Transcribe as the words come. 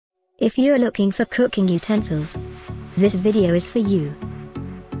If you're looking for cooking utensils, this video is for you.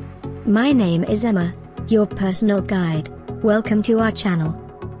 My name is Emma, your personal guide. Welcome to our channel.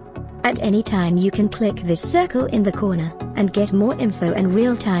 At any time you can click this circle in the corner, and get more info and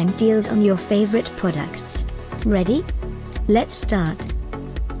real-time deals on your favorite products. Ready? Let's start.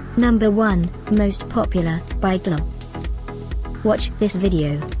 Number 1, Most Popular, by GLOUE. Watch this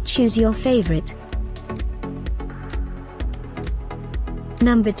video, choose your favorite.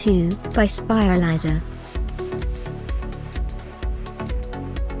 Number 2, by Spiralizer.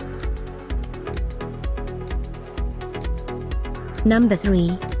 Number 3,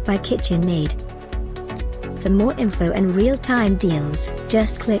 by KitchenAid. For more info and real-time deals,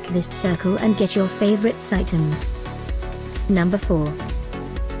 just click this circle and get your favorites items. Number 4.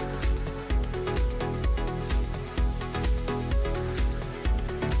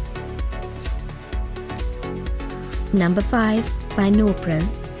 Number 5, by Norpro.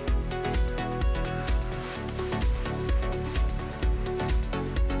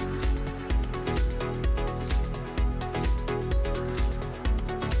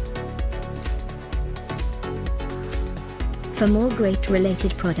 For more great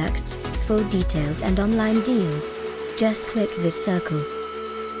related products, full details and online deals, just click this circle.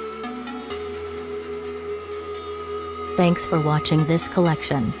 Thanks for watching this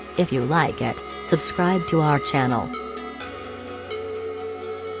collection. If you like it, subscribe to our channel.